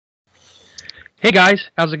Hey guys,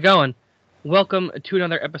 how's it going? Welcome to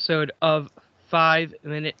another episode of 5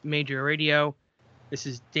 Minute Major Radio. This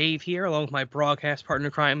is Dave here, along with my broadcast partner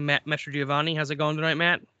in crime, Matt Mestre Giovanni. How's it going tonight,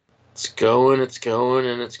 Matt? It's going.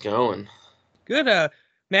 Good.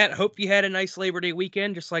 Matt, hope you had a nice Labor Day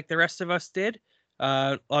weekend, just like the rest of us did.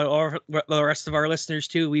 Or the rest of our listeners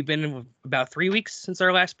too. We've been about 3 weeks since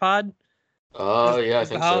our last pod. Yeah, I The think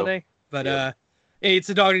so. holiday, but Yep. it's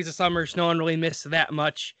the dog days of summer, so no one really missed that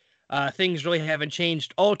much. Things really haven't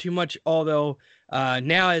changed all too much, although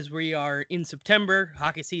now as we are in September,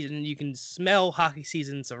 hockey season, you can smell hockey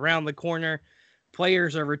season's around the corner.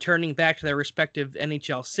 Players are returning back to their respective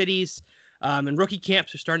NHL cities, and rookie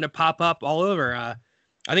camps are starting to pop up all over. I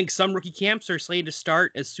think some rookie camps are slated to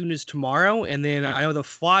start as soon as tomorrow, and then I know the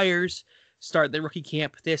Flyers start their rookie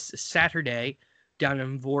camp this Saturday down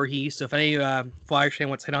in Voorhees. So if any Flyers fan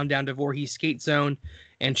wants to head on down to Voorhees Skate Zone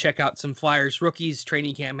and check out some Flyers rookies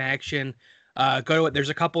training camp action, go to it.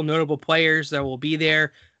 There's a couple notable players that will be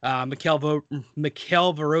there. Mikhail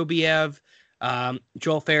Vorobiev,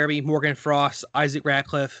 Joel Farabee, Morgan Frost, Isaac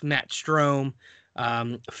Ratcliffe, Matt Strome,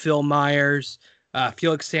 Phil Myers,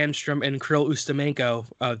 Felix Sandstrom, and Kirill Ustamenko,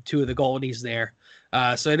 two of the goalies there.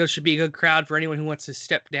 So it should be a good crowd for anyone who wants to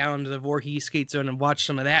step down to the Voorhees Skate Zone and watch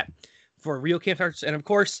some of that for real camp starts. And of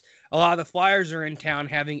course, a lot of the Flyers are in town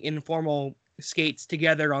having informal skates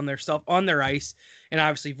together on their ice. And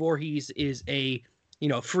obviously, Voorhees is a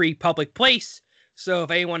free public place. So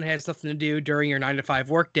if anyone has something to do during your 9 to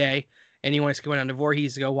 5 workday and you want to go down to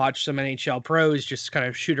Voorhees to go watch some NHL pros, just kind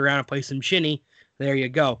of shoot around and play some shinny, there you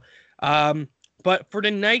go. But for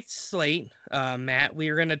tonight's slate, Matt, we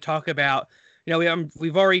are going to talk about.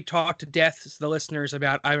 We've already talked to death to the listeners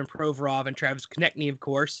about Ivan Provorov and Travis Konecny, of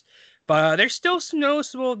course. But there's still some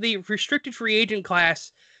noticeable. The restricted free agent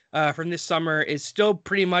class from this summer is still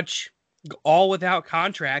pretty much all without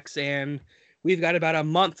contracts, and we've got about a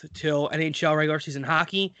month till NHL regular season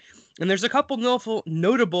hockey. And there's a couple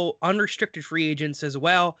notable unrestricted free agents as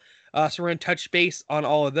well. So we're going to touch base on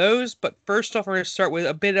all of those. But first off, we're going to start with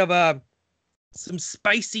a bit of some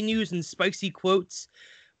spicy news and spicy quotes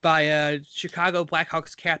by Chicago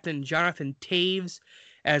Blackhawks captain Jonathan Toews.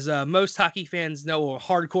 As most hockey fans know, or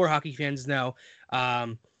hardcore hockey fans know,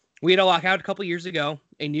 we had a lockout a couple years ago.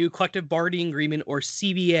 A new collective bargaining agreement, or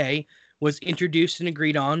CBA, was introduced and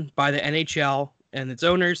agreed on by the NHL and its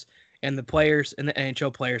owners and the players and the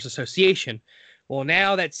NHL Players Association. Well,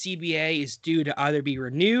 now that CBA is due to either be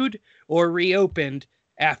renewed or reopened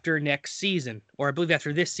after next season, or I believe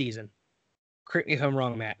after this season. Correct me if I'm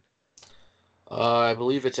wrong, Matt. I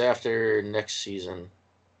believe it's after next season.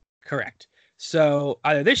 Correct. So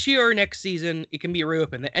either this year or next season, it can be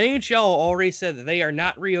reopened. The NHL already said that they are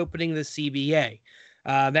not reopening the CBA.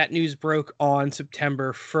 That news broke on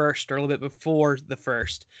September 1st, or a little bit before the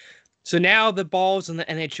 1st. So now the ball's in the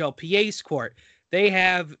NHLPA's court. They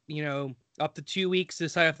have, up to 2 weeks to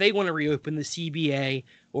decide if they want to reopen the CBA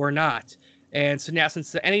or not. And so now,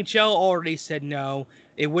 since the NHL already said no,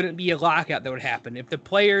 it wouldn't be a lockout that would happen. If the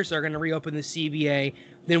players are going to reopen the CBA,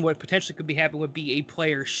 then what potentially could be happening would be a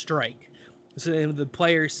player strike. So the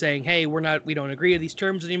players saying, "Hey, we don't agree to these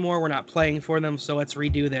terms anymore. We're not playing for them, so let's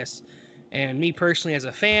redo this." And me personally, as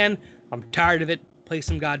a fan, I'm tired of it. Play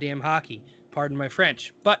some goddamn hockey. Pardon my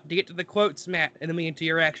French. But to get to the quotes, Matt, and then we get to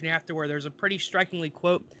your reaction afterward, there's a pretty strikingly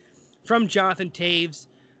quote from Jonathan Toews.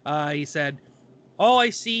 He said, "All I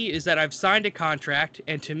see is that I've signed a contract,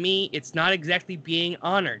 and to me, it's not exactly being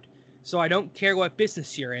honored. So I don't care what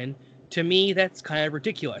business you're in. To me, that's kind of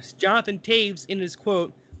ridiculous." Jonathan Toews, in his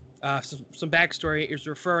quote, some backstory, is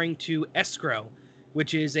referring to escrow,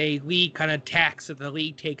 which is a league kind of tax that the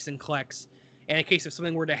league takes and collects. And in case if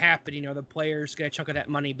something were to happen, the players get a chunk of that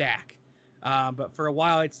money back. But for a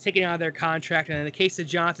while, it's taken out of their contract. And in the case of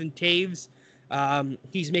Jonathan Toews,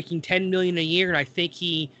 he's making $10 million a year, and I think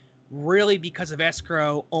he really, because of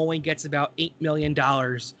escrow, only gets about $8 million.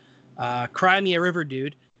 Cry me a river,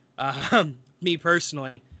 dude. Me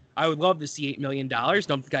personally, I would love to see $8 million.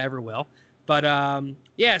 Don't think I ever will. But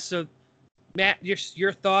yeah, so Matt, just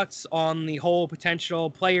your thoughts on the whole potential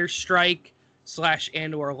player strike /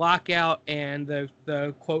 and/or lockout, and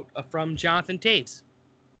the quote from Jonathan Toews.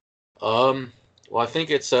 Well, I think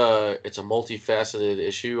it's a multifaceted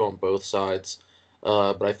issue on both sides.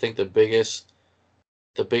 But I think the biggest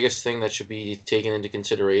thing that should be taken into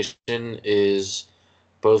consideration is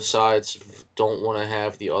both sides don't want to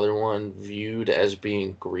have the other one viewed as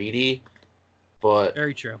being greedy. But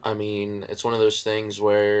Very true. I mean, it's one of those things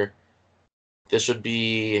where this would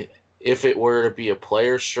be, if it were to be a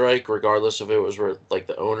player strike, regardless if it was like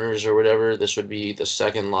the owners or whatever, this would be the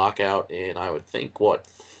second lockout in, I would think, what,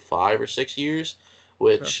 5 or 6 years, So,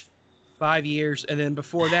 which 5 years, and then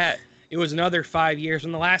before that, it was another 5 years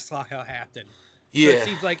when the last lockout happened. So it Yeah.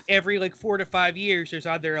 seems like every 4 to 5 years, there's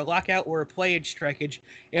either a lockout or a playage strikeage,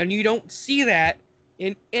 and you don't see that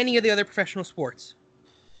in any of the other professional sports.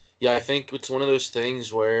 Yeah, I think it's one of those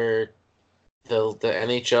things where the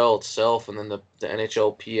NHL itself and then the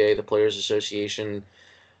NHLPA, the Players Association,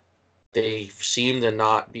 they seem to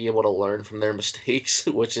not be able to learn from their mistakes,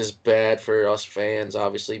 which is bad for us fans,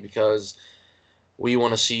 obviously, because we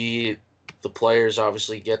want to see the players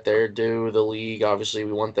obviously get their due. The league, obviously,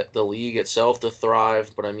 we want the league itself to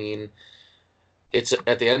thrive. But I mean, it's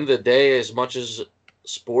at the end of the day, as much as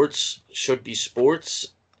sports should be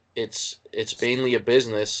sports, it's mainly a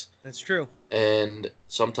business, That's true. and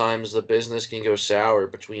sometimes the business can go sour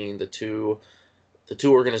between the two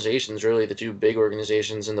organizations, really the two big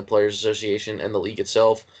organizations in the Players Association and the league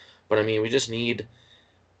itself. But I mean,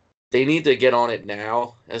 they need to get on it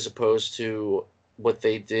now as opposed to what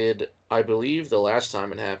they did, I believe, the last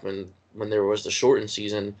time it happened when there was the shortened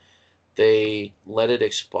season. They let it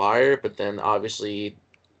expire, but then obviously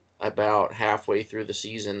about halfway through the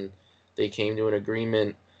season, they came to an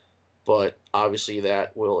agreement, but obviously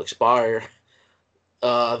that will expire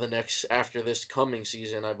the next after this coming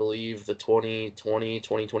season, I believe, the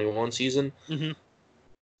 2020-2021 season. Mm-hmm.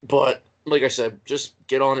 But like I said, just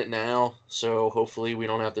get on it now. So hopefully we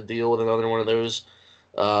don't have to deal with another one of those.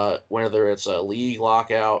 Whether it's a league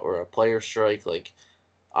lockout or a player strike, like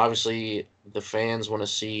obviously the fans want to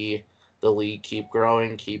see the league keep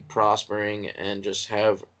growing, keep prospering, and just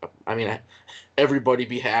have, I mean, everybody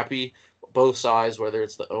be happy, both sides, whether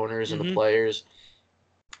it's the owners and the Mm-hmm. players.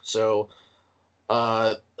 So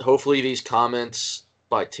hopefully these comments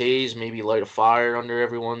by Taze maybe light a fire under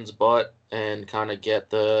everyone's butt and kind of get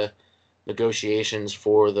the negotiations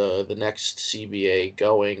for the next CBA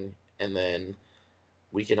going, and then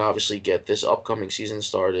we can obviously get this upcoming season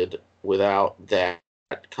started without that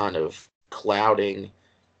kind of clouding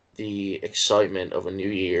the excitement of a new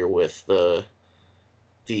year with the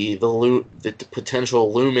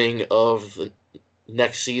potential looming of the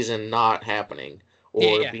next season not happening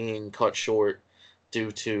or Yeah. being cut short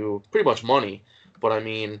due to pretty much money. But I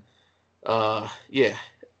mean, yeah,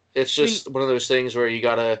 it's I mean, just one of those things where you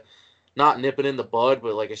gotta not nip it in the bud,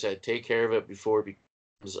 but like I said, take care of it before it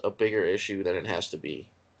becomes a bigger issue than it has to be.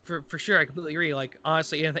 for sure, I completely agree. Like,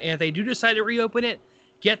 honestly, if they do decide to reopen it,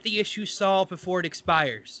 get the issue solved before it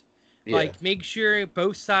expires. Yeah, Like, make sure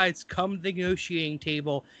both sides come to the negotiating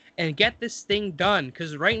table and get this thing done.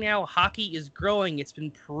 Because right now, hockey is growing. It's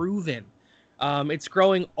been proven. It's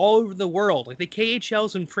growing all over the world. Like, the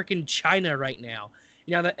KHL's in freaking China right now.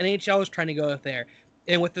 You know, the NHL is trying to go out there.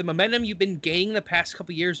 And with the momentum you've been gaining the past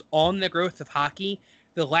couple years on the growth of hockey,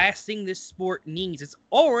 the last thing this sport needs, it's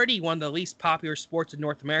already one of the least popular sports in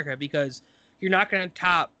North America because you're not going to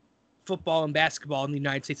top football and basketball in the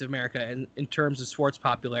United States of America in terms of sports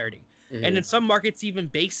popularity. mm-hmm. And in some markets, even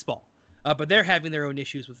baseball. But they're having their own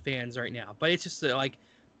issues with fans right now. But it's just like,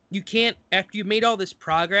 you can't, after you've made all this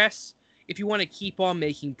progress, if you want to keep on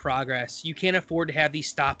making progress, you can't afford to have these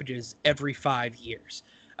stoppages every 5 years.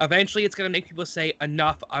 Eventually, it's going to make people say,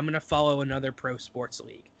 enough, I'm going to follow another pro sports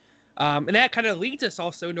league. And that kind of leads us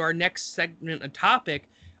also into our next segment of topic.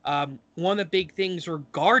 One of the big things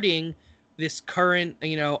regarding this current,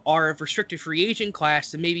 our restricted free agent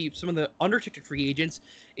class and maybe some of the unrestricted free agents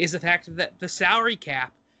is the fact that the salary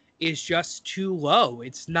cap is just too low.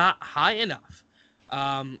 It's not high enough.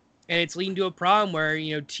 And it's leading to a problem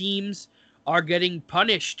where, teams are getting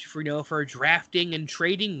punished for drafting and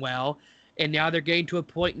trading well. And now they're getting to a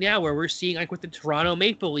point now where we're seeing, like with the Toronto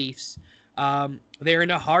Maple Leafs, they're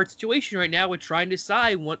in a hard situation right now with trying to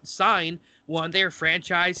sign one of their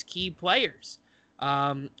franchise key players.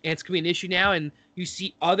 And it's going to be an issue now. And you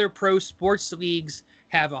see other pro sports leagues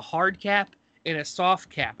have a hard cap and a soft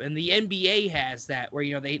cap. And the NBA has that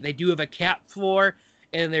where, they do have a cap floor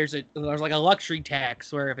and there's like a luxury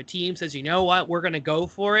tax where if a team says, you know what, we're going to go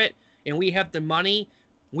for it and we have the money,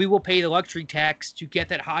 we will pay the luxury tax to get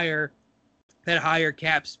that higher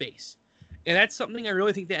cap space. And that's something I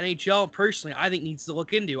really think the NHL, personally, I think needs to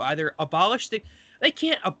look into. Either they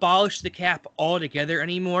can't abolish the cap altogether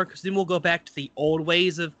anymore, because then we'll go back to the old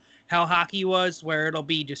ways of how hockey was, where it'll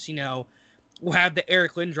be just, we'll have the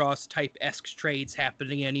Eric Lindros type-esque trades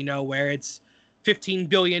happening again, where it's $15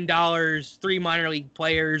 billion, 3 minor league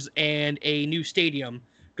players, and a new stadium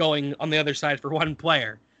going on the other side for one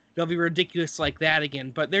player. It'll be ridiculous like that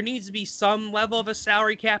again. But there needs to be some level of a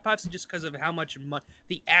salary cap, obviously, just because of how much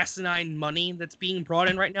the asinine money that's being brought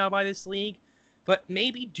in right now by this league. But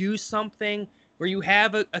maybe do something where you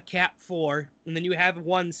have a cap floor, and then you have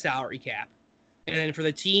one salary cap. And then for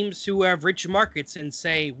the teams who have rich markets and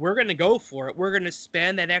say, we're going to go for it, we're going to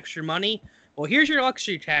spend that extra money. Well, here's your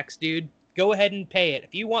luxury tax, dude. Go ahead and pay it.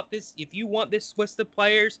 If you want this list of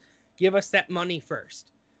players, give us that money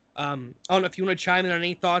first. I don't know if you want to chime in on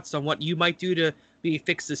any thoughts on what you might do to maybe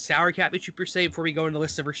fix the salary cap issue per se before we go into the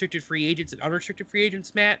list of restricted free agents and unrestricted free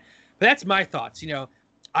agents, Matt. But that's my thoughts.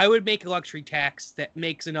 I would make a luxury tax that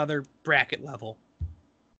makes another bracket level.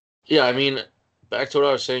 Yeah, I mean, back to what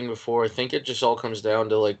I was saying before, I think it just all comes down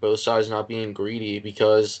to like both sides not being greedy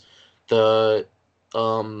because the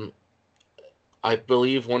I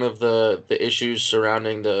believe one of the issues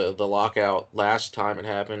surrounding the lockout last time it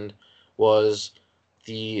happened was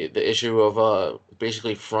the issue of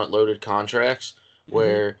basically front loaded contracts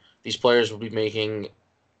where these players would be making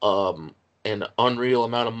an unreal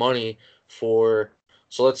amount of money for,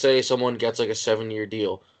 so let's say someone gets like a 7-year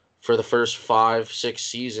deal. For the first 5-6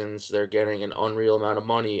 seasons, they're getting an unreal amount of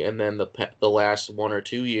money, and then the last 1 or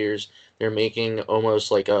 2 years, they're making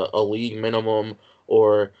almost like a league minimum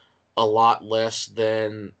or a lot less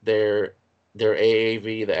than their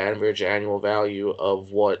AAV, the average annual value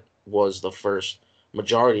of what was the first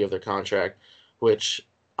majority of their contract, which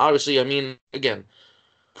obviously, I mean, again,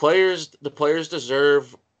 the players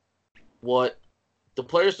deserve what the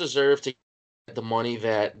players deserve to get the money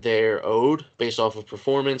that they're owed based off of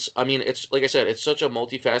performance. I mean, it's like I said, it's such a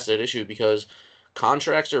multifaceted issue because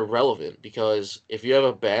contracts are relevant because if you have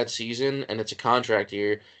a bad season and it's a contract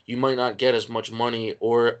year, you might not get as much money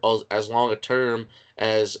or as long a term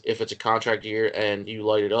as if it's a contract year and you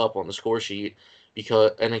light it up on the score sheet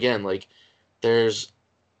because, and again, like there's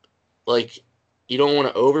like you don't want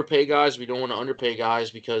to overpay guys, we don't want to underpay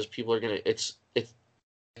guys because people are going to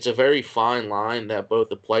it's a very fine line that both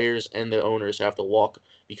the players and the owners have to walk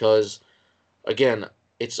because again,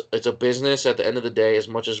 it's a business at the end of the day. As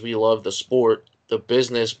much as we love the sport, the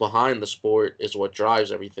business behind the sport is what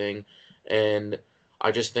drives everything. And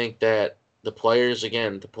I just think that the players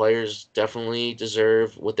definitely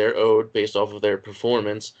deserve what they're owed based off of their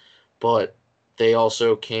performance, but they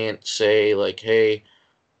also can't say like, hey,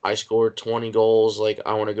 I scored 20 goals, like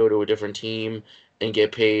I want to go to a different team and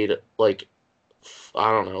get paid like I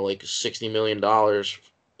don't know, like $60 million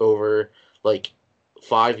over like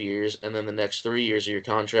 5 years, and then the next 3 years of your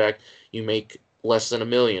contract, you make less than $1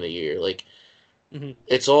 million a year. Like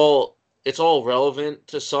it's all relevant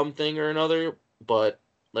to something or another, but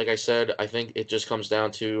like I said, I think it just comes down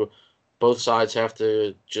to both sides have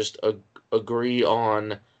to just agree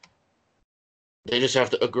on. They just have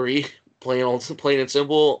to agree, plain and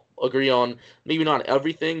simple. Agree on maybe not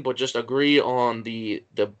everything, but just agree on the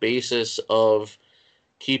basis of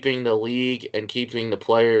keeping the league and keeping the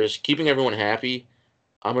players, keeping everyone happy.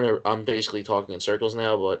 I'm basically talking in circles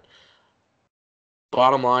now, but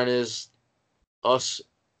bottom line is us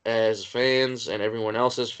as fans and everyone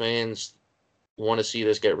else as fans want to see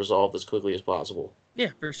this get resolved as quickly as possible. Yeah,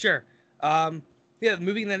 for sure.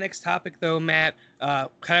 Moving to the next topic though, Matt,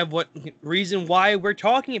 kind of what reason why we're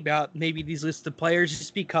talking about maybe these lists of players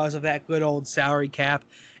is because of that good old salary cap.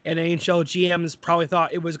 And NHL GMs probably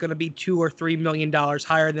thought it was going to be $2 or $3 million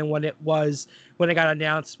higher than what it was when it got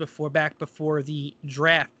announced back before the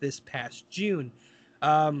draft this past June.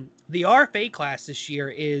 The RFA class this year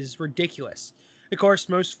is ridiculous. Of course,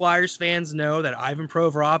 most Flyers fans know that Ivan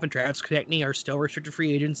Provorov and Travis Konecny are still restricted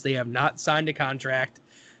free agents. They have not signed a contract.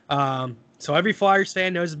 So every Flyers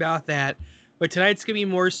fan knows about that. But tonight's going to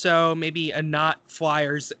be more so maybe a not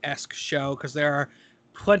Flyers-esque show because there are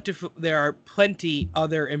plenty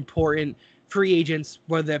other important free agents,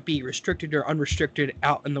 whether that be restricted or unrestricted,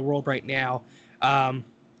 out in the world right now. The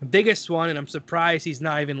biggest one, and I'm surprised he's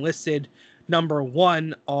not even listed number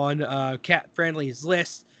one on Cat Friendly's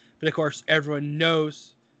list, but of course everyone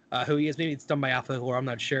knows who he is. Maybe it's done by Alpha Lore, I'm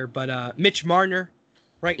not sure. But Mitch Marner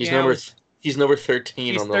He's now he's number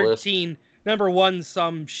 13 on the list. He's 13. Number one,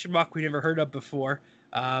 some schmuck we never heard of before.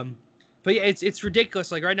 But yeah, it's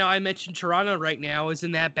ridiculous. Like right now, I mentioned Toronto right now is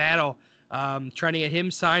in that battle, trying to get him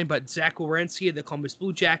signed. But Zach Werenski of the Columbus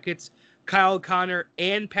Blue Jackets, Kyle Connor,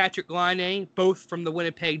 and Patrick Laine, both from the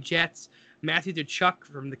Winnipeg Jets, Matthew Tkachuk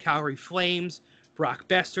from the Calgary Flames, Brock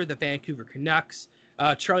Besser, the Vancouver Canucks,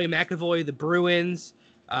 Charlie McAvoy, the Bruins,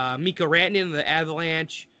 Mikko Rantanen of the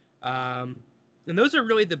Avalanche. And those are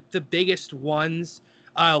really the biggest ones.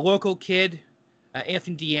 Local kid,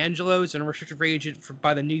 Anthony D'Angelo is an unrestricted free agent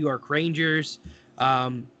by the New York Rangers.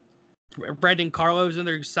 Brendan Carlos,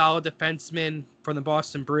 another solid defenseman from the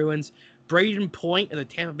Boston Bruins. Braden Point of the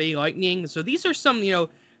Tampa Bay Lightning. So these are some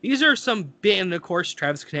big, and of course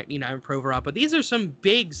Travis Konecny and Ivan Provorov. But these are some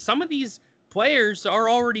of these players are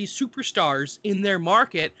already superstars in their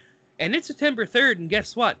market, And it's September 3rd, and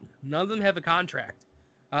guess what? None of them have a contract.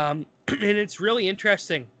 And it's really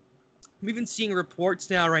interesting. I'm even seeing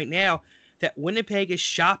reports right now, that Winnipeg is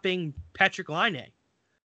shopping Patrick Laine.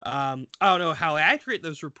 I don't know how accurate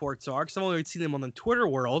those reports are, because I've only seen them on the Twitter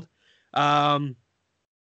world. But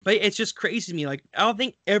it's just crazy to me. Like, I don't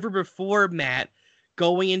think ever before, Matt,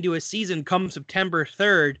 going into a season come September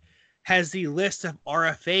 3rd, has the list of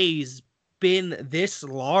RFAs been this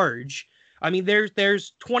large. I mean,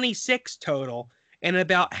 there's 26 total, and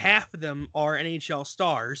about half of them are NHL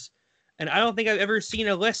stars. And I don't think I've ever seen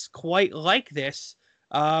a list quite like this,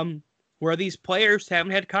 where these players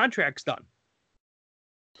haven't had contracts done.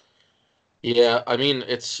 Yeah, I mean,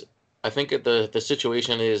 I think the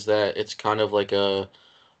situation is that it's kind of like a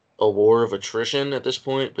war of attrition at this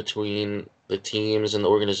point between the teams and the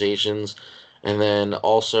organizations. And then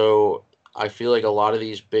also, I feel like a lot of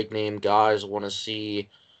these big name guys want to see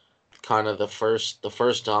kind of the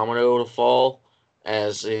first domino to fall,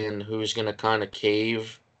 as in who's going to kind of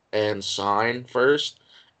cave and sign first,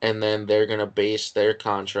 and then they're going to base their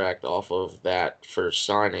contract off of that first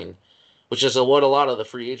signing, which is what a lot of the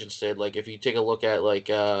free agents did. Like if you take a look at like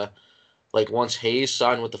once Hayes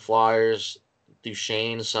signed with the Flyers,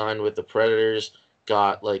 Duchesne signed with the Predators,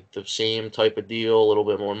 got like the same type of deal, a little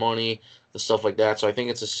bit more money, the stuff like that. So I think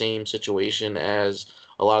it's the same situation as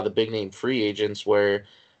a lot of the big name free agents, where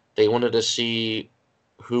they wanted to see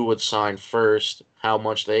who would sign first, how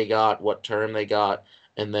much they got, what term they got,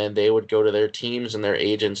 and then they would go to their teams and their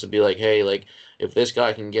agents and be like, hey, like if this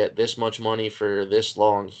guy can get this much money for this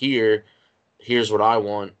long here, here's what I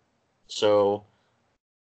want. So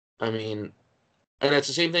I mean, and it's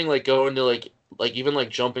the same thing like going to like even like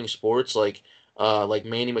jumping sports like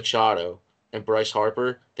Manny Machado and Bryce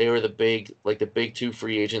Harper. They were the big two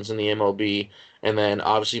free agents in the MLB, and then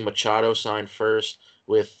obviously Machado signed first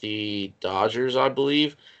with the Dodgers, I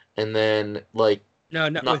believe, and then like No,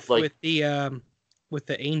 not not like with the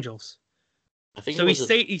Angels. I think it So he was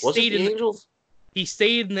stayed. He was it stayed the Angels? he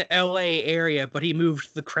stayed in the L.A. area, but he moved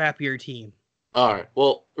to the crappier team. All right.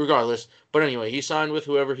 Well, regardless, but anyway, he signed with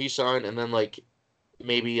whoever he signed, and then like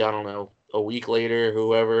maybe I don't know a week later,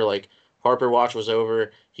 whoever like Harper watch was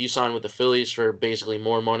over, he signed with the Phillies for basically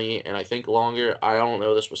more money and I think longer. I don't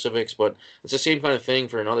know the specifics, but it's the same kind of thing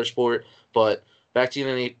for another sport. But back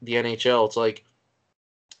to the NHL, it's like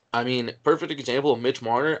I mean, perfect example of Mitch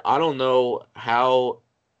Marner. I don't know how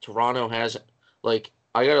Toronto has like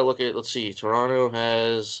I gotta look at let's see, Toronto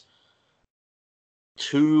has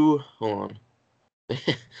two hold on.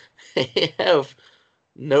 They have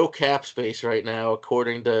no cap space right now,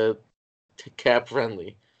 according to Cap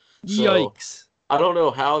Friendly. So Yikes! I don't know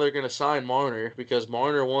how they're going to sign Marner, because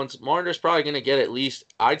Marner's probably going to get at least,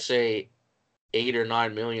 I'd say, 8 or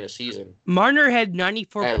 9 million a season Marner had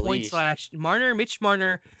 94 at points least. Mitch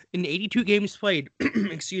Marner, in 82 games played,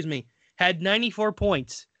 excuse me, had 94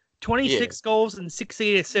 points, Yeah, 26 goals, and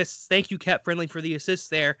 68 assists. Thank you, Cap Friendly, for the assists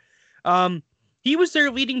there. Um, he was their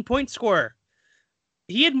leading point scorer.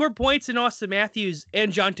 He had more points than Austin Matthews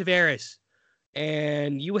and John Tavares.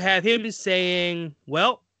 And you have him saying,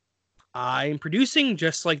 well, I'm producing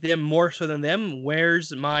just like them, more so than them.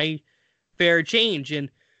 Where's my fair change?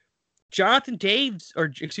 And Jonathan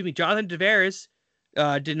Tavares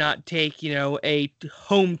did not take, a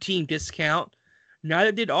home team discount.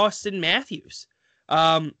 Neither did Austin Matthews.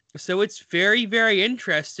 So it's very, very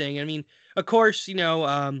interesting. I mean, of course,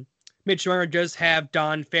 Mitch Marner does have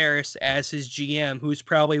Don Ferris as his GM, who's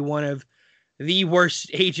probably one of the worst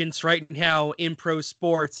agents right now in pro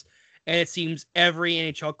sports. And it seems every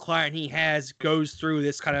NHL client he has goes through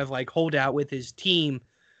this kind of like holdout with his team.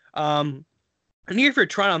 And here for a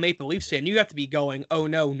Toronto Maple Leafs fan, you have to be going, oh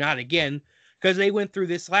no, not again, because they went through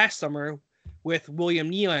this last summer with William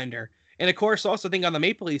Nylander. And of course, also think on the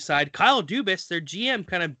Maple Leafs side, Kyle Dubas, their GM,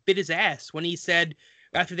 kind of bit his ass when he said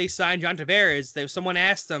after they signed John Tavares, that someone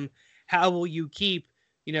asked him, how will you keep,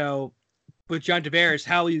 with John Tavares,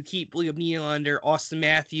 how will you keep William Nylander, Austin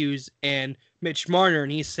Matthews, and Mitch Marner?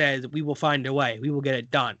 And he said, we will find a way. We will get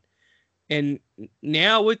it done. And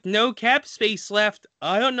now with no cap space left,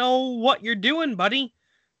 I don't know what you're doing, buddy.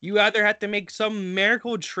 You either have to make some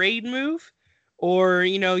miracle trade move or,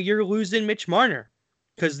 you're losing Mitch Marner.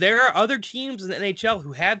 Because there are other teams in the NHL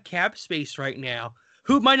who have cap space right now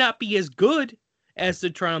who might not be as good as the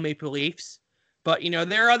Toronto Maple Leafs. But,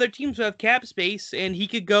 there are other teams who have cap space, and he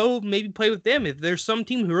could go maybe play with them. If there's some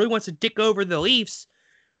team who really wants to dick over the Leafs,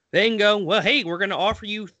 they can go, well, hey, we're going to offer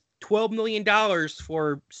you $12 million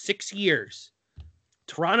for 6 years.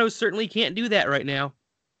 Toronto certainly can't do that right now.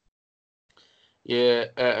 yeah.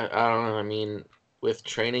 I don't know. I mean, with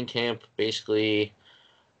training camp, basically,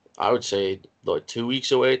 I would say like 2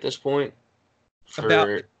 weeks away at this point About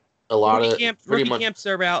for a lot of pretty rookie much. camps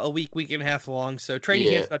are about a week and a half long. So training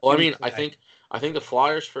Yeah. camp's about Well, I 2 weeks mean, away. I think the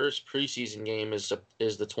Flyers' first preseason game is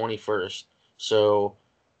the 21st. So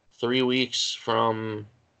 3 weeks from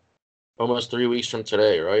almost 3 weeks from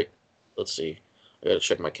today, right? Let's see. I gotta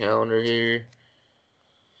check my calendar here.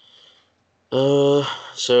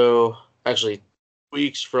 So actually,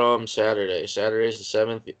 weeks from Saturday. Saturday's the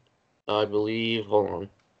 7th, I believe. Hold on.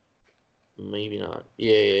 Maybe not.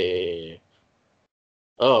 Yeah.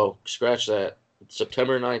 Oh, scratch that.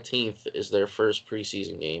 September 19th is their first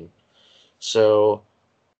preseason game. So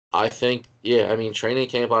I think, yeah, I mean, training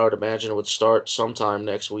camp, I would imagine, would start sometime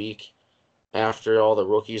next week after all the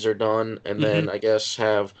rookies are done, and Hmm. then I guess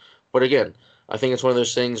have. But again, I think it's one of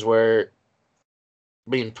those things where, I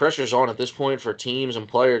mean, pressure's on at this point for teams and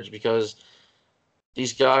players because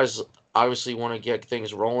these guys obviously want to get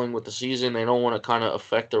things rolling with the season. They don't want to kind of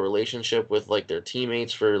affect the relationship with like their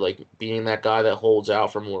teammates for like being that guy that holds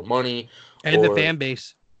out for more money And the or fan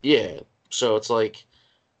base. yeah. So it's like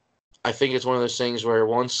I think it's one of those things where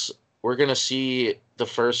once we're gonna see the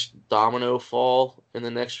first domino fall in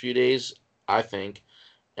the next few days, I think,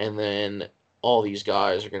 and then all these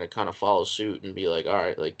guys are gonna kind of follow suit and be like, all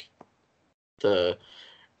right, like the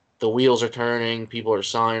the wheels are turning, people are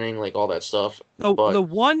signing, like all that stuff. So But the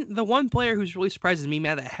one player who's really surprises me,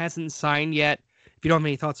 Matt, that hasn't signed yet. If you don't have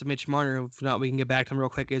any thoughts on Mitch Marner, if not, we can get back to him real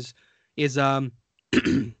quick. Is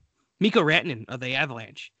Mikko Rantanen of the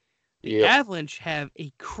Avalanche. The yep, Avalanche have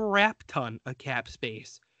a crap ton of cap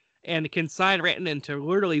space and can sign Rantanen to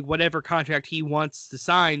literally whatever contract he wants to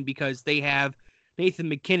sign because they have Nathan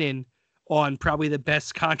McKinnon on probably the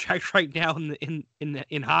best contract right now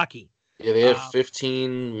in hockey. yeah, they have Um,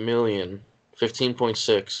 15 million,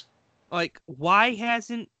 15.6. like, why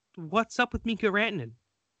hasn't what's up with Mikko Rantanen?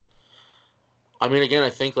 I mean, again, I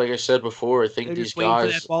think, like I said before, I think They're these just waiting for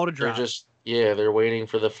that guys, ball to they're drop. just, yeah, they're waiting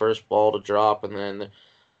for the first ball to drop, and then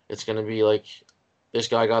it's gonna be like, this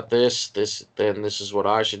guy got this, then this is what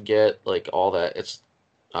I should get, like all that.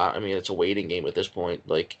 I mean, it's a waiting game at this point,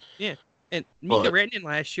 like, Yeah. And Mikko but Rantanen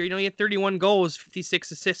last year, he had 31 goals,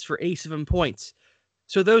 56 assists for 87 points.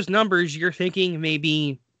 So those numbers, you're thinking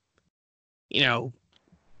maybe,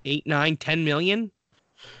 8, 9, 10 million,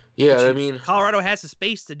 yeah, which I mean, Colorado has the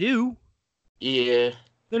space to do. yeah,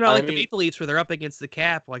 They're not I like the mean, Maple Leafs where they're up against the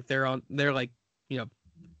cap, like they're like, you know,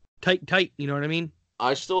 tight. You know what I mean?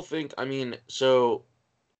 I still think, I mean, so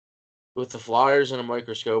with the Flyers in a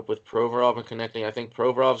microscope with Provorov and Konechny, I think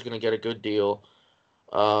Provorov's gonna get a good deal.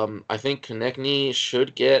 I think Konechny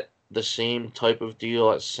should get the same type of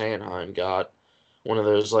deal as Sanheim got, one of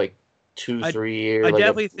those like two, I 3 year I like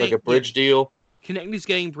definitely a think, yeah, bridge deal. Konechny's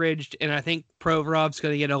getting bridged, and I think Provorov's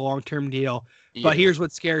going to get a long-term deal. But Yeah, here's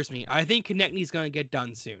what scares me: I think Konechny's going to get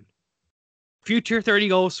done soon. Future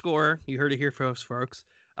 30-goal scorer, you heard it here first, folks.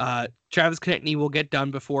 Travis Konechny will get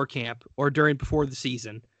done before camp or before the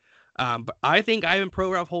season. But I think Ivan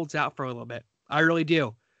Provorov holds out for a little bit. I really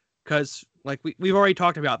do, because like we've already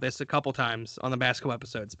talked about this a couple times on the basketball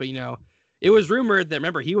episodes. But it was rumored that,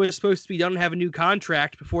 remember, he was supposed to be done and have a new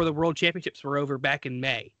contract before the World Championships were over back in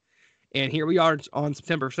May. And here we are on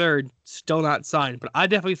September 3rd, still not signed. But I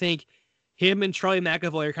definitely think him and Charlie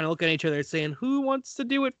McAvoy are kind of looking at each other saying, who wants to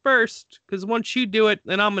do it first? Because once you do it,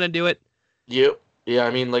 then I'm going to do it. yep, yeah. I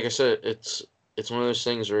mean, like I said, it's one of those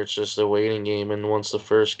things where it's just a waiting game, and once the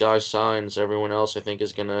first guy signs, everyone else I think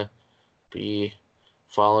is gonna be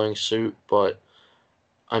following suit. But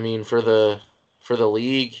I mean, for the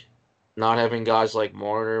league, not having guys like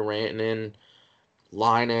Marner, Rantanen,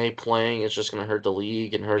 Line A playing is just going to hurt the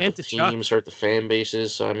league and hurt the And to Chuck. teams, hurt the fan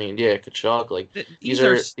bases. So I mean, yeah, Kachuk, like These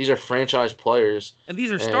are these are franchise players, and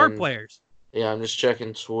these are star and players. yeah, I'm just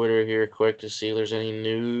checking Twitter here quick to see if there's any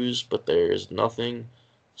news, but there is nothing.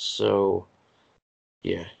 So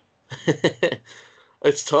yeah,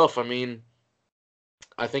 it's tough. I mean,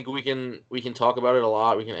 I think we can talk about it a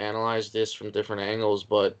lot. We can analyze this from different angles,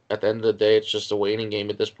 but at the end of the day, it's just a waiting game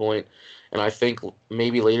at this point. And I think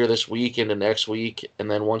maybe later this week into next week, and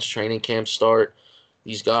then once training camps start,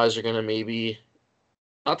 these guys are gonna maybe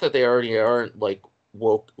not that they already aren't like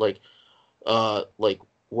woke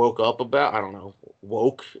up about, I don't know,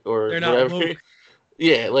 woke or They're not whatever. woke.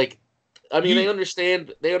 Yeah, like I mean You they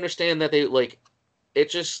understand that they like it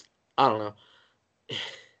just I don't know.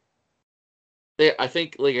 I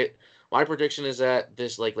think my prediction is that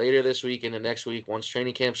this like later this week and the next week, once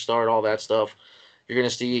training camps start, all that stuff, you're gonna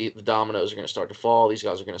see the dominoes are gonna start to fall. These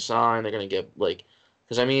guys are gonna sign. They're gonna get like,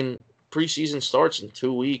 because I mean, preseason starts in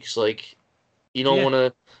 2 weeks. Like, you don't Yeah. want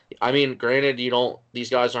to. I mean, granted, you don't. These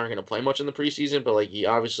guys aren't gonna play much in the preseason, but like, you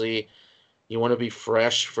obviously you want to be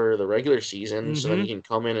fresh for the regular season, so then Mm-hmm. you can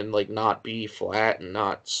come in and like not be flat and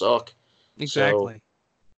not suck. So Exactly.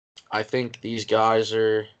 I think these guys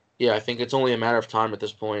are, yeah, I think it's only a matter of time at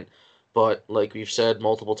this point. But like we've said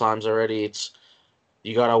multiple times already, it's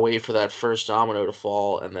you gotta wait for that first domino to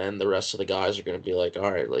fall, and then the rest of the guys are gonna be like,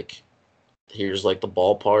 all right, like here's like the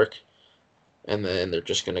ballpark, and then they're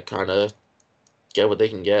just gonna kind of get what they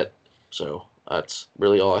can get. So that's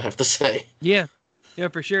really all I have to say. Yeah, yeah,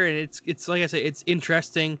 for sure. And it's like I said, it's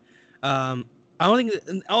interesting. I don't think.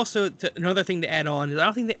 And also, another thing to add on is I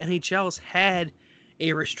don't think the NHL's had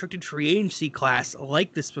a restricted free agency class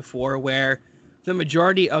like this before, where the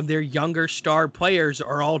majority of their younger star players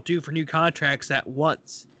are all due for new contracts at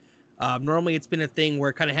once. Normally, it's been a thing where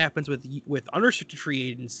it kind of happens with unrestricted free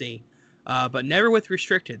agency, but never with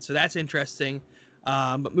restricted. So that's interesting.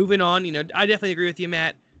 But moving on, I definitely agree with you,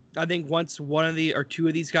 Matt. I think once one of the or two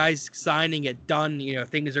of these guys sign and get done,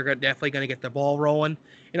 things are definitely going to get the ball rolling.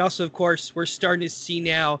 And also, of course, we're starting to see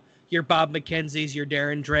now your Bob McKenzie's, your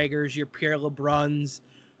Darren Dragers, your Pierre LeBruns.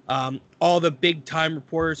 All the big time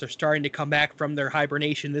reporters are starting to come back from their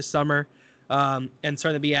hibernation this summer and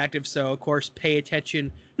starting to be active. So, of course, pay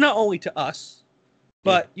attention not only to us,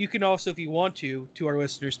 Yeah. but you can also, if you want to our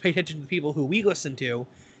listeners, pay attention to the people who we listen to.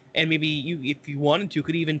 And maybe you, if you wanted to,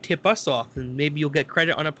 could even tip us off, and maybe you'll get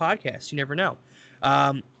credit on a podcast. You never know.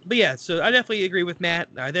 But yeah, so I definitely agree with Matt.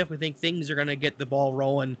 I definitely think things are going to get the ball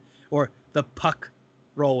rolling, or the puck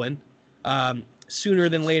rolling, sooner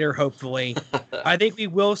than later, hopefully. I think we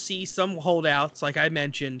will see some holdouts, like I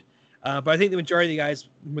mentioned, but I think the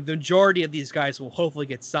majority of these guys will hopefully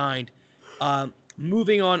get signed.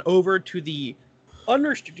 Moving on over to the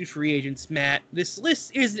unrestricted free agents, Matt, this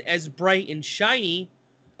list isn't as bright and shiny.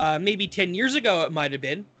 Maybe 10 years ago it might have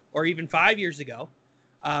been, or even 5 years ago.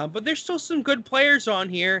 But there's still some good players on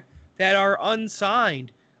here that are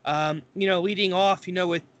unsigned. Leading off,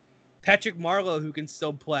 with Patrick Marleau, who can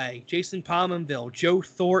still play, Jason Pominville, Joe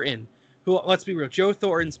Thornton, who, let's be real, Joe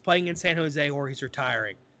Thornton's playing in San Jose or he's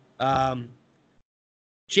retiring.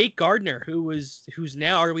 Jake Gardner, who's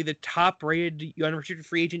now arguably the top-rated unrestricted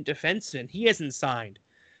free agent defenseman, he hasn't signed.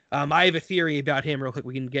 I have a theory about him real quick.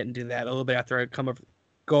 We can get into that a little bit after I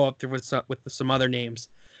go up there with some other names.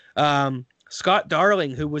 Scott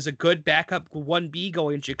Darling, who was a good backup 1B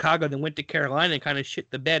goalie in Chicago, then went to Carolina and kind of shit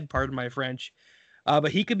the bed, pardon my French.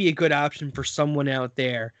 But he could be a good option for someone out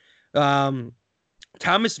there. Thomas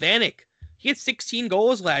Vanek, he had 16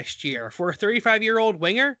 goals last year for a 35-year-old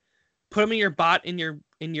winger. Put him in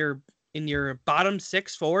your bottom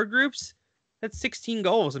 6 forward groups. That's 16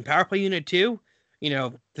 goals. And power play unit 2,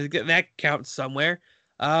 that counts somewhere.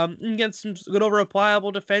 And get some good old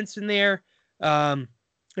reliable defense in there. And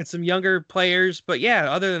some younger players. But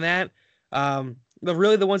yeah, other than that,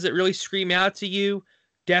 the ones that really scream out to you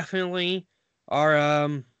definitely are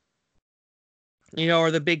are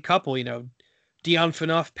the big couple, Dion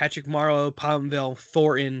Phaneuf, Patrick Marleau, Pominville,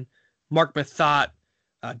 Thornton, Mark Mathot,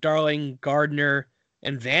 Darling, Gardner,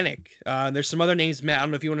 and Vanek. There's some other names, Matt. I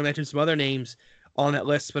don't know if you want to mention some other names on that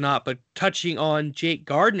list, but touching on Jake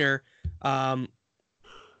Gardner,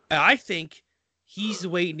 I think he's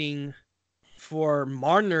waiting for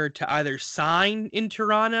Marner to either sign in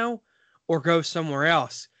Toronto or go somewhere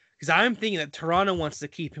else. Because I'm thinking that Toronto wants to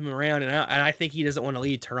keep him around, and I think he doesn't want to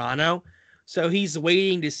leave Toronto. So he's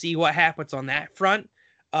waiting to see what happens on that front.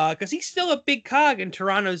 Because he's still a big cog in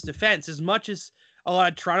Toronto's defense. As much as a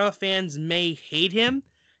lot of Toronto fans may hate him,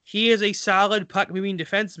 he is a solid puck-moving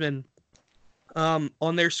defenseman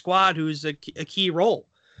on their squad who's a key role.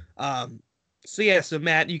 So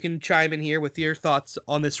Matt, you can chime in here with your thoughts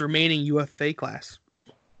on this remaining UFA class.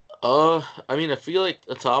 I mean, I feel like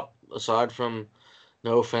the top, aside from,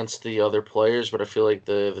 no offense to the other players, but I feel like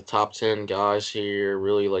the top 10 guys here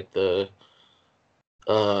really like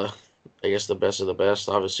I guess the best of the best.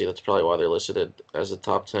 Obviously, that's probably why they're listed as the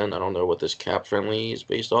top 10. I don't know what this cap friendly is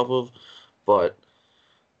based off of, but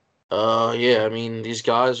yeah, I mean, these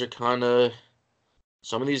guys are kind of,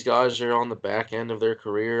 some of these guys are on the back end of their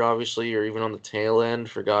career, obviously, or even on the tail end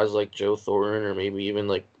for guys like Joe Thornton or maybe even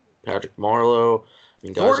like Patrick Marleau. I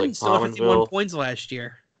mean, guys Thornton like still had 51 Pominville. points last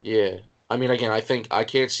year. Yeah. I mean, again, I think I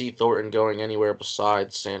can't see Thornton going anywhere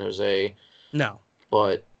besides San Jose, No.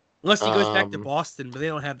 but Unless he goes back to Boston, but they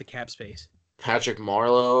don't have the cap space. Patrick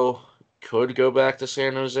Marleau could go back to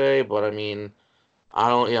San Jose, but I mean, I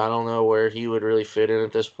don't know where he would really fit in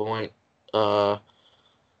at this point.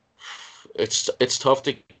 It's tough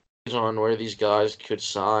to gauge on where these guys could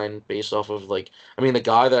sign based off of the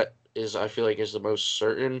guy that is, I feel like, is the most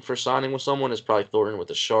certain for signing with someone is probably Thornton with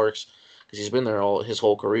the Sharks because he's been there his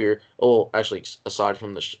whole career. Oh, actually, aside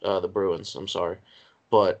from the Bruins, I'm sorry,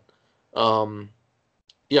 but Um,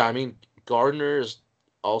 yeah, I mean Gardner is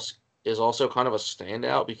also kind of a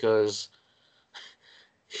standout because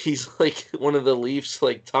he's like one of the Leafs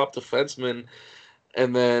like top defensemen,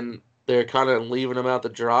 and then they're kind of leaving him out to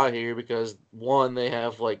dry here because one, they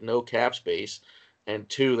have like no cap space, and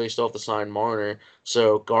two, they still have to sign Marner.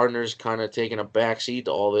 So Gardner's kind of taking a backseat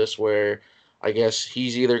to all this, where I guess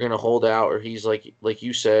he's either going to hold out or he's like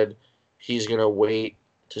you said, he's going to wait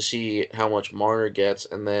to see how much Marner gets,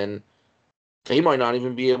 and then they might not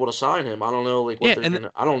even be able to sign him. I don't know like what Yeah, they're and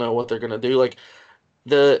gonna. I don't know what they're gonna do. Like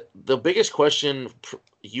the biggest question,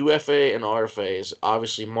 UFA and RFA, is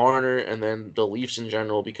obviously Marner and then the Leafs in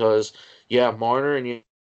general because yeah, Marner and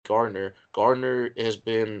Gardner. Gardner has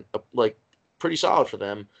been like pretty solid for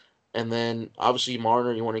them, and then obviously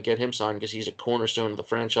Marner, you want to get him signed because he's a cornerstone of the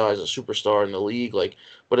franchise, a superstar in the league. Like,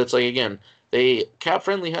 but it's like again, they cap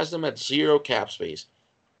friendly has them at zero cap space.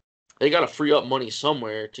 They got to free up money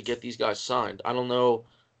somewhere to get these guys signed. I don't know,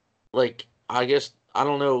 like I guess I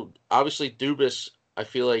don't know. Obviously, Dubas, I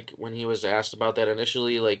feel like when he was asked about that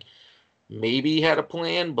initially, like maybe he had a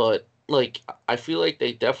plan, but like I feel like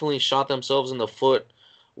they definitely shot themselves in the foot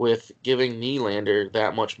with giving Nylander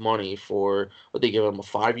that much money for what they give him a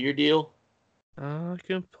 5-year deal. I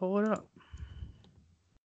can pull it up.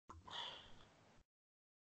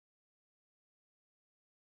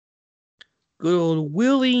 Good old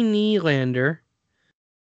Willie Nylander.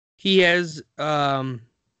 He has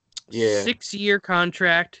Yeah, 6-year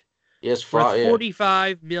contract yes, worth five. Yeah,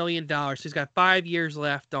 $45 million. He's got 5 years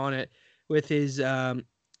left on it with his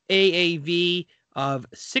AAV of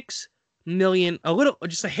 6 million, a little,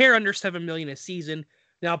 just a hair under 7 million a season.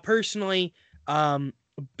 Now, personally, um,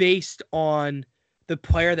 based on the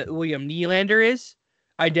player that William Nylander is,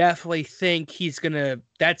 I definitely think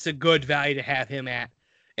that's a good value to have him at,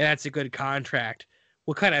 and that's a good contract.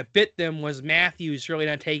 What kind of bit them was Matthews really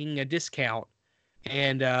not taking a discount,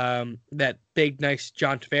 and that big, nice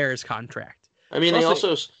John Tavares contract. I mean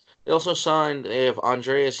Also, they also signed. They have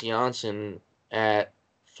Andreas Janssen at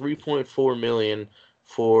 3.4 million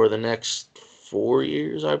for the next 4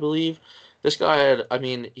 years, I believe. This guy had, I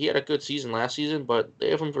mean, he had a good season last season, but they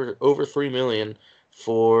have him for over 3 million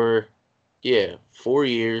for, yeah, 4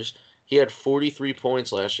 years. He had 43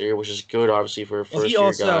 points last year, which is good, obviously, for a well, he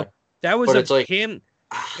first year guy. also that was But a it's like, him,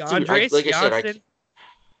 dude, I Andreas like I said, I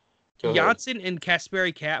go ahead. Janssen and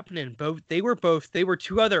Kasperi Kapanen. They were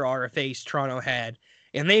two other RFAs Toronto had,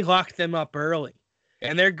 and they locked them up early,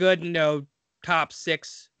 and they're good, top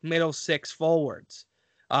six, middle six forwards.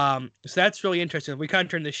 So that's really interesting. We kind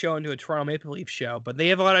of turned the show into a Toronto Maple Leafs show, but they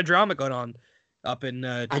have a lot of drama going on up in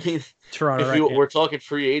I mean, Toronto if right you now. we're talking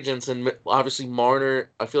free agents and obviously Marner,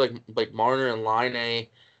 I feel like Marner and Line,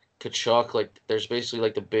 Kachuk, like there's basically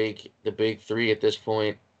like the big three at this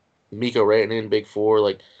point. Miko Rantanen, big four.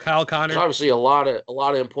 Like Kyle there's Connor. obviously a lot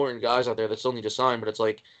of important guys out there that still need to sign, but it's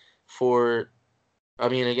like for I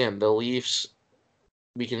mean again the Leafs,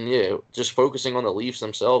 we can just focusing on the Leafs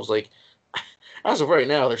themselves. Like as of right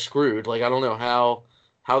now, they're screwed. Like I don't know how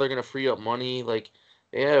they're gonna free up money. Like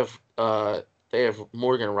they have uh they have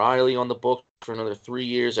Morgan Riley on the book for another 3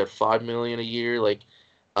 years at 5 million a year. Like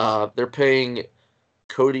they're paying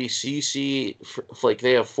Cody Ceci like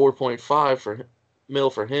they have 4.5 for mil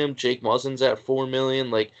for him. Jake Muzzin's at 4 million.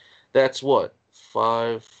 Like that's what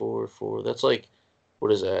 5 4 4. That's like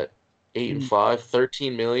what is that? 8 and 5,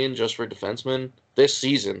 13 million just for defensemen this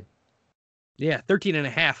season. Yeah, 13 and a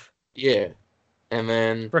half Yeah, and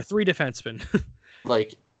then for three defensemen.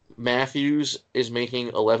 like Matthews is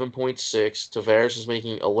making 11.6, Tavares is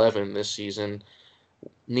making 11 this season,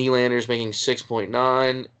 Nylander's making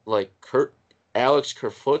 6.9, like Alex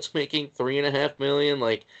Kerfoot's making 3.5 million.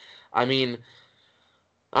 Like, I mean,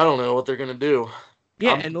 I don't know what they're gonna do.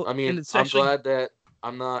 Yeah, and I'm especially glad that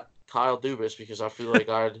I'm not Kyle Dubas because I feel like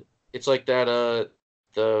I'd. It's like that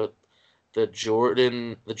the the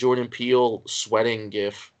Jordan Peele sweating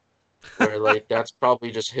gif where like that's probably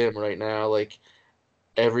just him right now. Like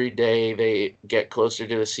every day they get closer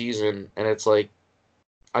to the season, and it's like,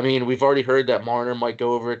 I mean, we've already heard that Marner might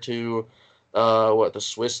go over to, the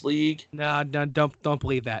Swiss league. no, no, don't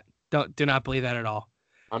believe that. Do not believe that at all.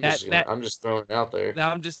 That that I'm just throwing it out there. Now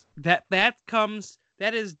I'm just that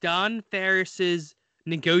is Don Ferris's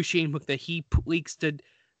negotiating book that he leaks to.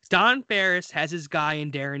 Don Ferris has his guy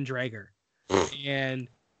in Darren Dreger, and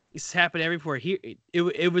it's happened everywhere.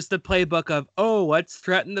 It was the playbook of, oh, let's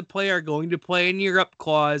threaten the player going to play in Europe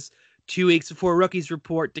clause 2 weeks before rookies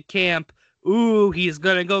report to camp. Ooh, he's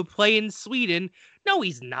gonna go play in Sweden. No,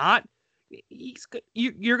 he's not.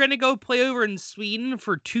 You're gonna go play over in Sweden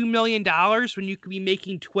for $2 million when you could be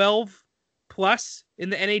making 12 plus in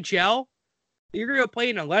the NHL. You're going to play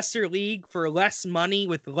in a lesser league for less money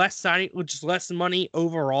with less signing, which is less money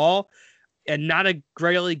overall, and not a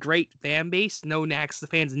really great fan base. No knacks the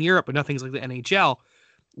fans in Europe, but nothing's like the NHL.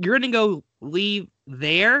 You're going to go leave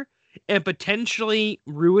there and potentially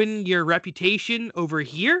ruin your reputation over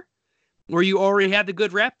here, where you already have the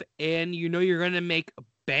good rep and you know you're going to make a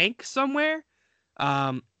bank somewhere.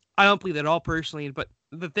 I don't believe that at all personally, but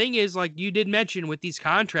the thing is, like you did mention with these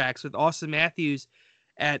contracts with Austin Matthews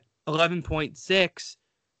at 11.6,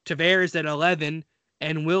 Tavares at 11,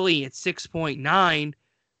 and Willie at 6.9,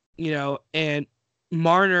 and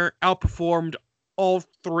Marner outperformed all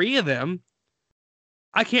three of them.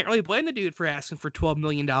 I can't really blame the dude for asking for $12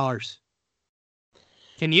 million.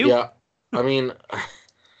 Can you? Yeah, I mean,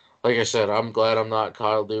 like I said, I'm glad I'm not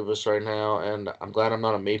Kyle Dubas right now, and I'm glad I'm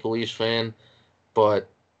not a Maple Leafs fan. But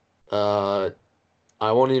I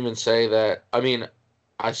won't even say that. I mean,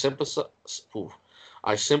 I sympathize.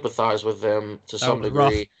 I sympathize with them to some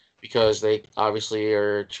degree because they obviously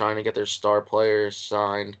are trying to get their star players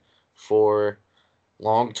signed for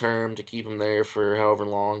long term to keep them there for however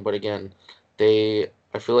long. But again,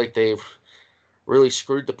 I feel like they've really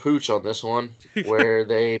screwed the pooch on this one, where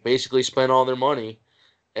they basically spent all their money,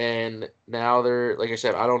 and now they're, like I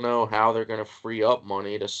said, I don't know how they're gonna free up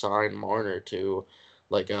money to sign Marner to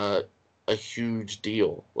like a huge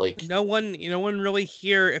deal. Like no one really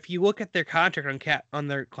here. If you look at their contract on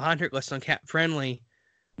their contract list on Cap Friendly,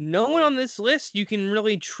 no one on this list you can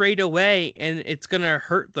really trade away, and it's gonna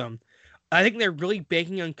hurt them. I think they're really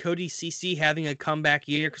banking on Cody Ceci having a comeback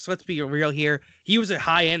year, because let's be real here. He was a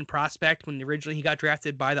high-end prospect when originally he got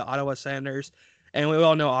drafted by the Ottawa Senators, and we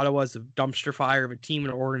all know Ottawa's a dumpster fire of a team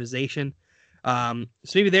and organization. So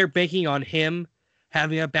maybe they're banking on him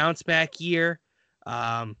having a bounce-back year.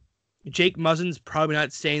 Jake Muzzin's probably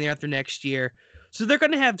not staying there after next year. So they're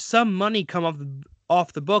going to have some money come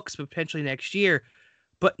off the books potentially next year.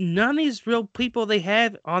 But none of these real people they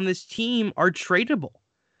have on this team are tradable.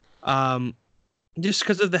 Just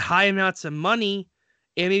because of the high amounts of money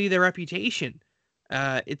and maybe their reputation.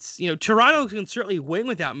 It's, Toronto can certainly win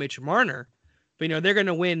without Mitch Marner, but, they're going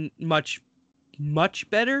to win much, much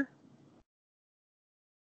better.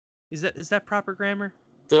 Is that proper grammar?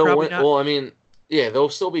 they'll win. Well, I mean, yeah, they'll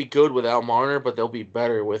still be good without Marner, but they'll be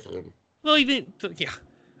better with him. Well,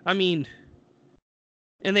 I mean,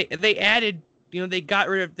 and they added,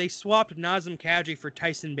 they swapped Nazem Kadri for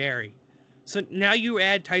Tyson Barrie. So now you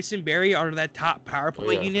add Tyson Barrie onto that top power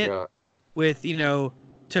play unit with,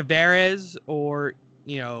 Tavares, or,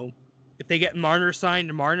 if they get Marner signed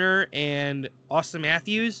to Marner and Austin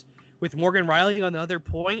Matthews with Morgan Rielly on the other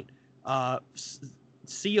point,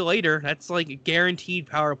 see you later. That's like guaranteed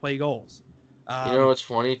power play goals. What's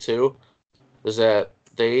funny too is that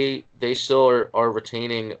they still are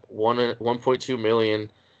retaining 1.2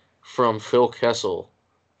 million from Phil Kessel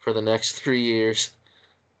for the next 3 years.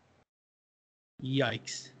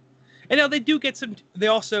 Yikes! And now they do get some. They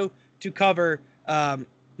also, to cover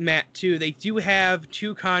Matt too, they do have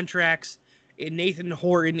two contracts in Nathan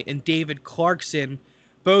Horton and David Clarkson,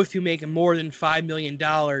 both who make more than $5 million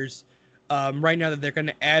right now, that they're going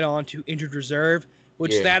to add on to injured reserve,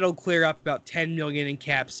 which that'll clear up about $10 million in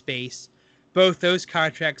cap space. Both those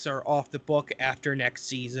contracts are off the book after next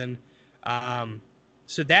season.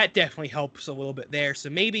 So that definitely helps a little bit there. So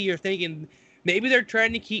maybe you're thinking, maybe they're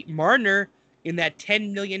trying to keep Marner in that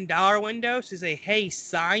 $10 million window. So say, hey,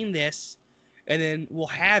 sign this, and then we'll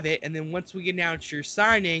have it. And then once we announce your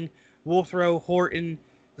signing, we'll throw Horton.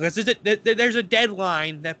 Because there's a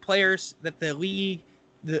deadline that the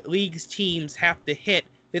league's teams have to hit.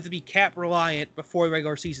 They have to be cap reliant before the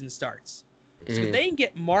regular season starts. So if they can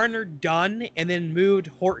get Marner done and then moved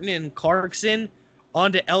Horton and Clarkson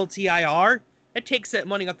onto LTIR, that takes that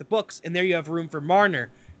money off the books, and there you have room for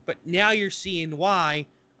Marner. But now you're seeing why,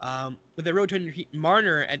 with the road to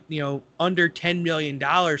Marner at under $10 million,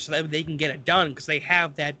 so that they can get it done, because they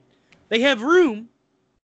have room,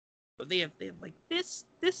 but they have like this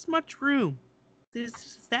much room.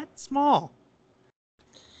 This that small.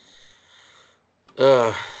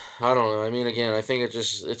 I don't know. I mean, again, I think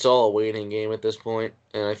it's all a waiting game at this point,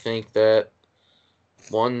 and I think that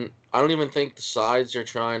I don't even think the sides are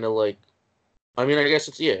trying to I mean, I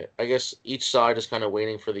guess each side is kind of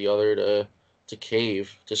waiting for the other to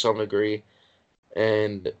cave to some degree,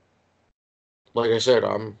 and like I said,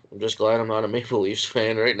 I'm just glad I'm not a Maple Leafs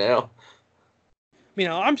fan right now.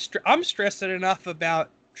 I'm stressed enough about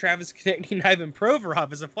Travis Konecny and Ivan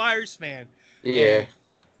Provorov as a Flyers fan. Yeah.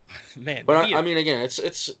 Man, but I mean, again,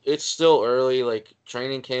 it's still early. Like,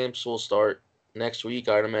 training camps will start next week,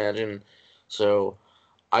 I'd imagine. So,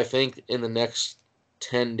 I think in the next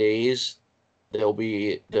 10 days, there'll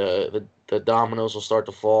be the the dominoes will start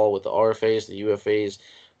to fall with the RFAs, the UFAs.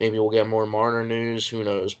 Maybe we'll get more Marner news. Who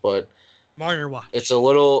knows? But Marner watch. it's a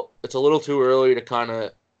little too early to kind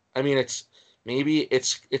of. I mean,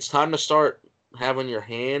 it's time to start having your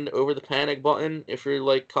hand over the panic button if you're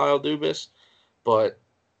like Kyle Dubas, but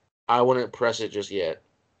I wouldn't press it just yet.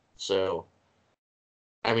 So,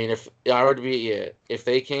 I mean, if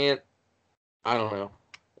they can't, I don't know.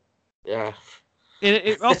 Yeah. And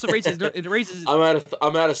it also raises.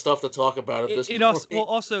 I'm out of stuff to talk about at this point.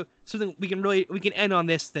 Also something we can end on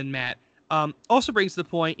this then, Matt. Also brings the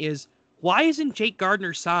point is, why isn't Jake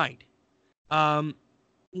Gardner signed?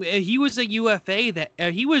 He was a UFA that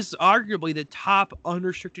he was arguably the top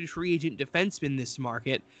unrestricted free agent defenseman this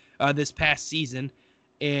market this past season,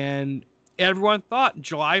 and everyone thought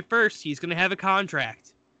July 1st he's going to have a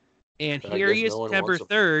contract, and here he is September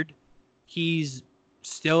 3rd, he's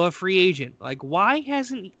still a free agent. Like, why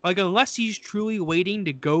hasn't, like, unless he's truly waiting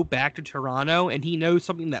to go back to Toronto and he knows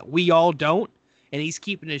something that we all don't, and he's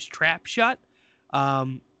keeping his trap shut,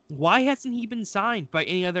 why hasn't he been signed by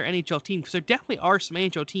any other NHL team? Because there definitely are some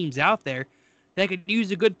NHL teams out there that could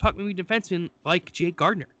use a good puck-moving defenseman like Jake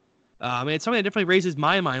Gardner. And it's something that definitely raises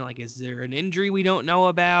my mind. Like, is there an injury we don't know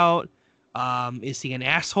about? Is he an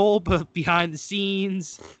asshole behind the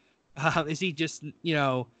scenes? Is he just,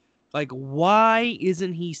 like, why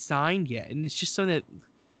isn't he signed yet? And it's just something that,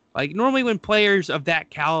 like, normally when players of that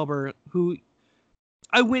caliber, who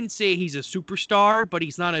I wouldn't say he's a superstar, but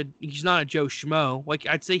he's not a Joe Schmo. Like,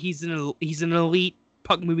 I'd say he's an elite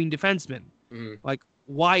puck moving defenseman. Mm-hmm. Like,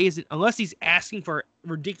 why isn't, unless he's asking for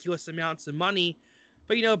ridiculous amounts of money,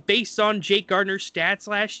 but based on Jake Gardner's stats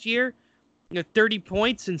last year, 30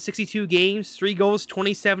 points in 62 games, 3 goals,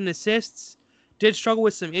 27 assists, did struggle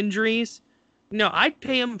with some injuries. I'd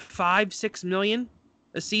pay him $5-6 million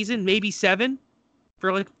a season, maybe $7 million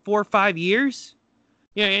for like 4 or 5 years.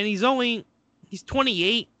 And he's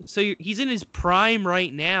 28, so he's in his prime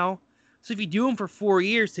right now. So if you do him for 4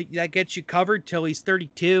 years, that gets you covered till he's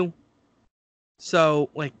 32. So,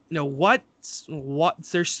 like,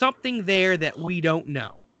 there's something there that we don't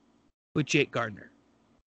know with Jake Gardner.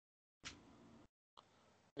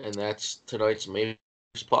 And that's tonight's main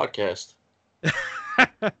podcast.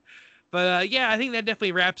 But yeah, I think that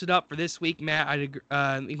definitely wraps it up for this week, Matt. I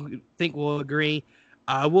think we'll agree.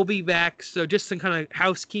 We'll be back. So just some kind of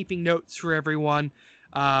housekeeping notes for everyone.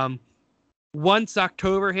 Once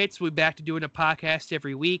October hits, we'll be back to doing a podcast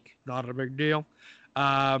every week. Not a big deal.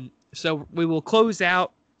 So we will close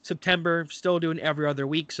out September, still doing every other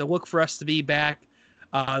week. So look for us to be back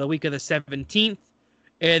the week of the 17th.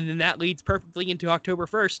 And then that leads perfectly into October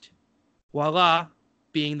 1st. Voila,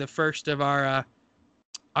 being the first of our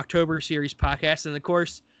October series podcast. And of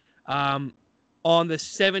course, on the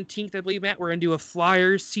 17th, I believe, Matt, we're going to do a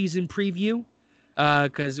Flyers season preview.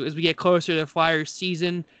 Because as we get closer to the Flyers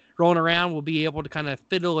season rolling around, we'll be able to kind of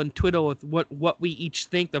fiddle and twiddle with what we each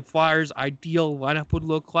think the Flyers' ideal lineup would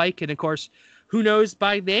look like. And of course, who knows,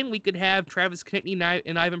 by then we could have Travis Konecny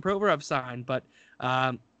and Ivan Provorov signed. But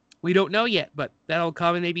we don't know yet. But that'll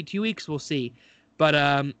come in maybe 2 weeks. We'll see.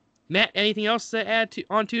 But Matt, anything else to add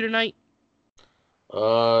on to tonight?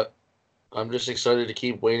 I'm just excited to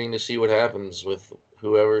keep waiting to see what happens with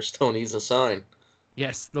whoever still needs a sign.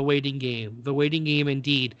 Yes, the waiting game. The waiting game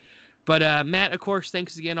indeed. But Matt, of course,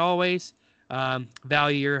 thanks again always.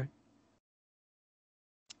 Value your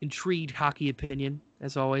intrigued hockey opinion,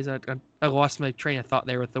 as always. I lost my train of thought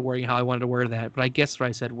there with the wording, how I wanted to word that, but I guess what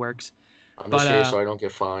I said works. I'm just here so I don't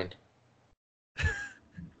get fined.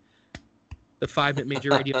 The 5-minute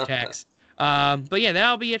major radio tax. But yeah,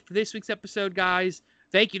 that'll be it for this week's episode, guys.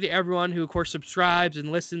 Thank you to everyone who, of course, subscribes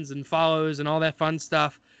and listens and follows and all that fun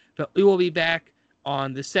stuff. But we will be back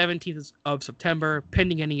on the 17th of September,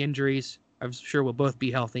 pending any injuries. I'm sure we'll both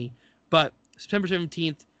be healthy. But September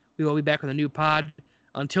 17th, we will be back with a new pod.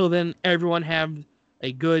 Until then, everyone have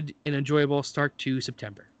a good and enjoyable start to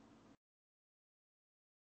September.